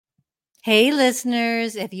Hey,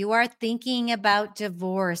 listeners, if you are thinking about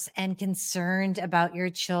divorce and concerned about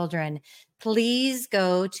your children, please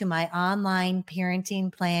go to my online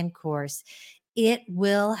parenting plan course. It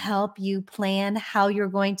will help you plan how you're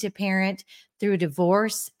going to parent through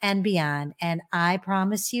divorce and beyond. And I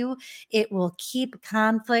promise you, it will keep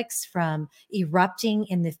conflicts from erupting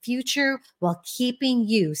in the future while keeping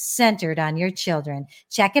you centered on your children.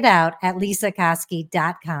 Check it out at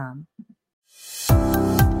lisakoski.com.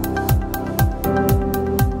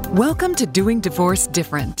 Welcome to Doing Divorce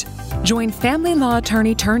Different. Join family law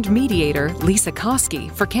attorney turned mediator Lisa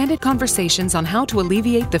Koski for candid conversations on how to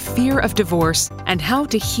alleviate the fear of divorce and how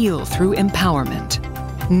to heal through empowerment.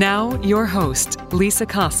 Now, your host, Lisa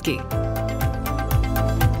Koski.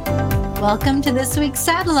 Welcome to this week's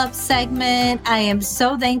Saddle Up segment. I am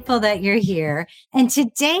so thankful that you're here. And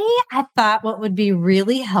today I thought what would be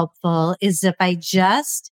really helpful is if I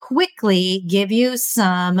just quickly give you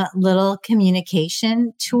some little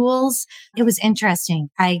communication tools. It was interesting.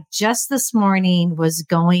 I just this morning was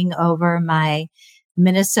going over my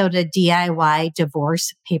Minnesota DIY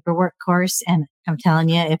divorce paperwork course. And I'm telling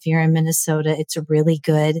you, if you're in Minnesota, it's really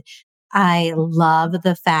good. I love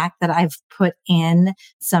the fact that I've put in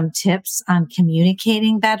some tips on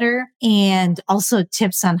communicating better and also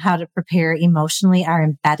tips on how to prepare emotionally are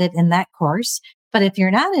embedded in that course. But if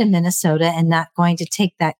you're not in Minnesota and not going to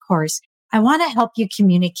take that course, I want to help you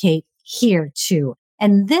communicate here too.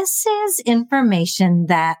 And this is information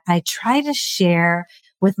that I try to share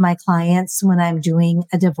with my clients when I'm doing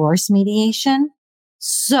a divorce mediation.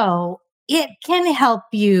 So it can help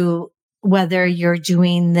you whether you're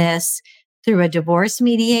doing this through a divorce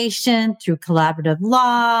mediation, through collaborative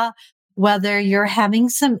law, whether you're having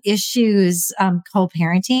some issues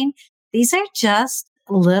co-parenting. These are just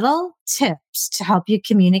little tips to help you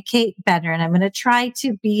communicate better. And I'm going to try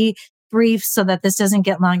to be brief so that this doesn't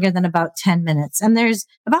get longer than about 10 minutes. And there's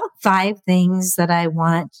about 5 things that I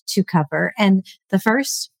want to cover. And the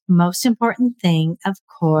first most important thing, of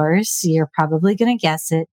course, you're probably going to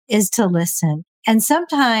guess it, is to listen. And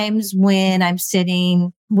sometimes when I'm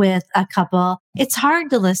sitting with a couple, it's hard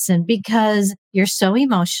to listen because you're so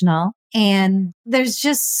emotional and there's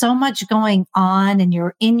just so much going on and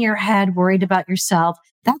you're in your head worried about yourself.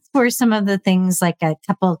 That's where some of the things like a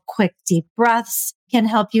couple quick deep breaths can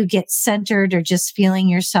help you get centered or just feeling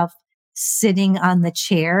yourself sitting on the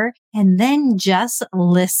chair and then just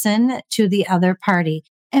listen to the other party.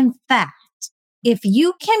 In fact, if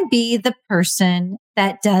you can be the person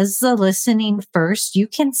that does the listening first, you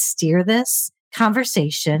can steer this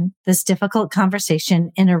conversation, this difficult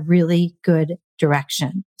conversation in a really good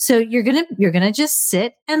direction. So you're going to just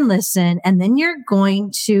sit and listen, and then you're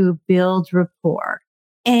going to build rapport.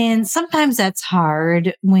 And sometimes that's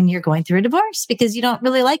hard when you're going through a divorce because you don't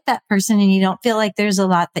really like that person and you don't feel like there's a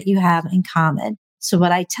lot that you have in common. So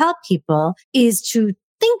what I tell people is to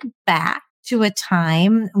think back to a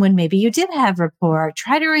time when maybe you did have rapport.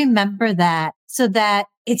 Try to remember that so that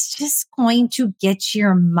it's just going to get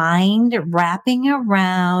your mind wrapping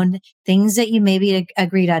around things that you maybe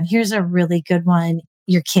agreed on. Here's a really good one.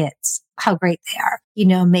 Your kids, how great they are. You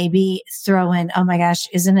know, maybe throw in, oh my gosh,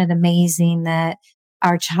 isn't it amazing that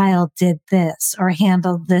our child did this or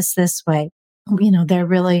handled this way? You know, they're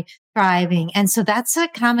really thriving. And so that's a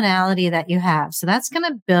commonality that you have. So that's going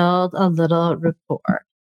to build a little rapport.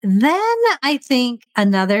 Then I think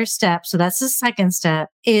another step, so that's the second step,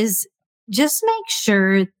 is just make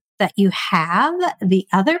sure that you have the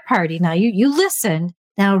other party. Now you listen.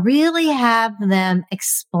 Now really have them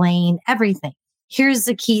explain everything. Here's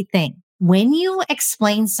the key thing. When you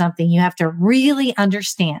explain something, you have to really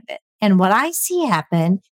understand it. And what I see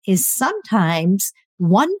happen is sometimes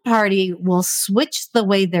one party will switch the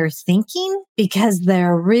way they're thinking because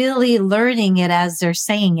they're really learning it as they're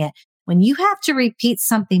saying it. When you have to repeat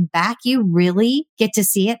something back, you really get to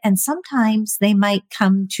see it. And sometimes they might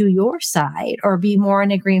come to your side or be more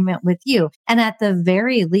in agreement with you. And at the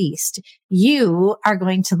very least, you are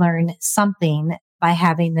going to learn something by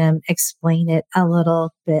having them explain it a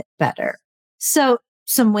little bit better. So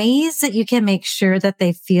some ways that you can make sure that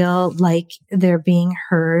they feel like they're being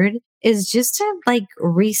heard is just to like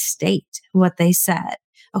restate what they said.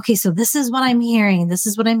 Okay, so this is what I'm hearing. This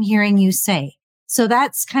is what I'm hearing you say. So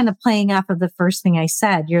that's kind of playing off of the first thing I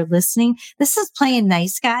said. You're listening. This is playing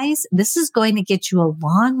nice, guys. This is going to get you a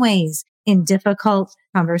long ways in difficult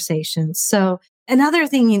conversations. So another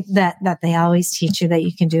thing that they always teach you that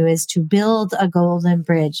you can do is to build a golden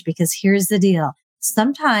bridge, because here's the deal.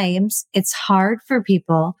 Sometimes it's hard for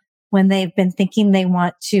people when they've been thinking they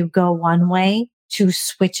want to go one way to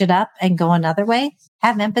switch it up and go another way.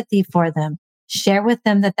 Have empathy for them. Share with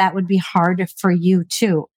them that would be hard for you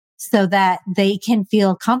too. so that they can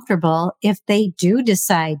feel comfortable if they do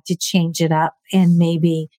decide to change it up and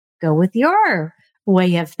maybe go with your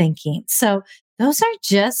way of thinking. So those are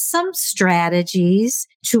just some strategies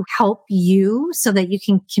to help you so that you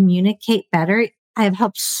can communicate better. I have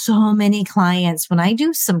helped so many clients. When I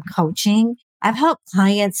do some coaching, I've helped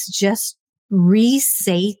clients just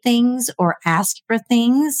re-say things or ask for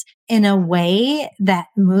things in a way that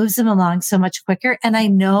moves them along so much quicker. And I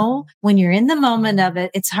know when you're in the moment of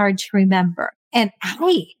it, it's hard to remember. And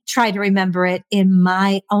I try to remember it in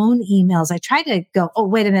my own emails. I try to go, oh,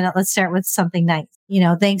 wait a minute. Let's start with something nice.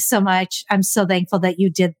 Thanks so much. I'm so thankful that you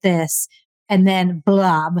did this. And then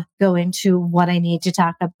blob, go into what I need to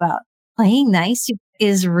talk about. Playing nice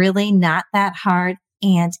is really not that hard,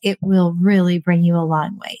 and it will really bring you a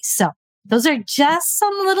long way. So those are just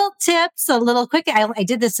some little tips, a little quick. I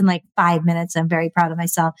did this in like 5 minutes. I'm very proud of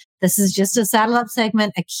myself. This is just a Saddle Up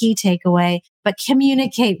segment, a key takeaway, but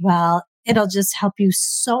communicate well. It'll just help you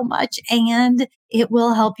so much, and it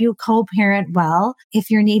will help you co-parent well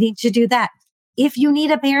if you're needing to do that. If you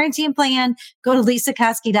need a parenting plan, go to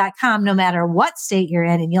lisakoski.com no matter what state you're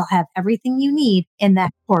in, and you'll have everything you need in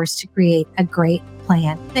that course to create a great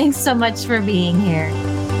plan. Thanks so much for being here.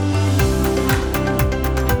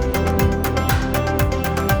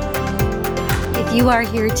 If you are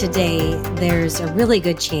here today, there's a really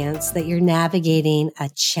good chance that you're navigating a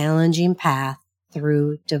challenging path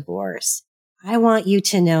through divorce. I want you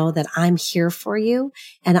to know that I'm here for you,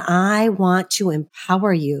 and I want to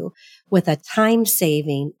empower you with a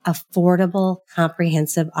time-saving, affordable,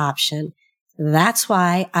 comprehensive option. That's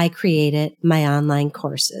why I created my online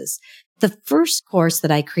courses. The first course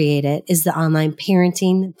that I created is the Online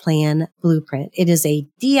Parenting Plan Blueprint. It is a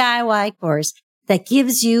DIY course that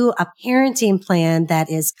gives you a parenting plan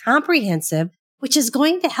that is comprehensive, which is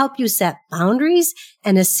going to help you set boundaries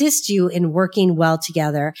and assist you in working well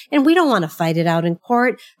together. And we don't want to fight it out in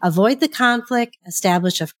court. Avoid the conflict,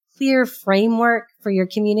 establish a clear framework for your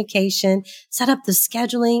communication, set up the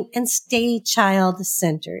scheduling, and stay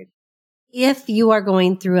child-centered. If you are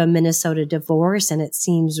going through a Minnesota divorce and it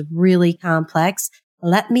seems really complex,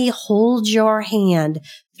 let me hold your hand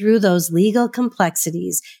through those legal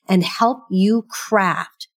complexities and help you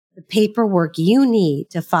craft the paperwork you need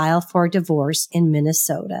to file for divorce in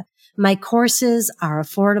Minnesota. My courses are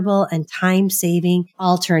affordable and time-saving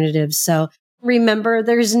alternatives. So remember,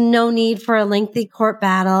 there's no need for a lengthy court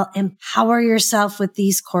battle. Empower yourself with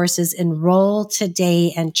these courses. Enroll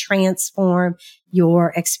today and transform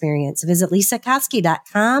your experience. Visit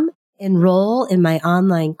lisakoski.com, enroll in my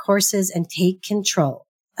online courses, and take control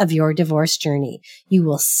of your divorce journey. You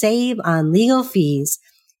will save on legal fees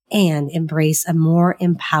and embrace a more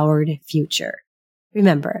empowered future.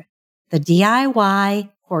 Remember, the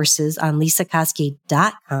DIY courses on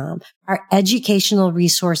lisakoski.com are educational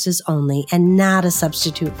resources only and not a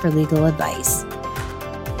substitute for legal advice.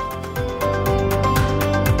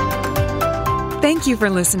 Thank you for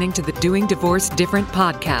listening to the Doing Divorce Different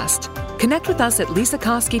podcast. Connect with us at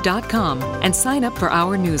lisakoski.com and sign up for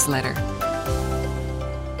our newsletter.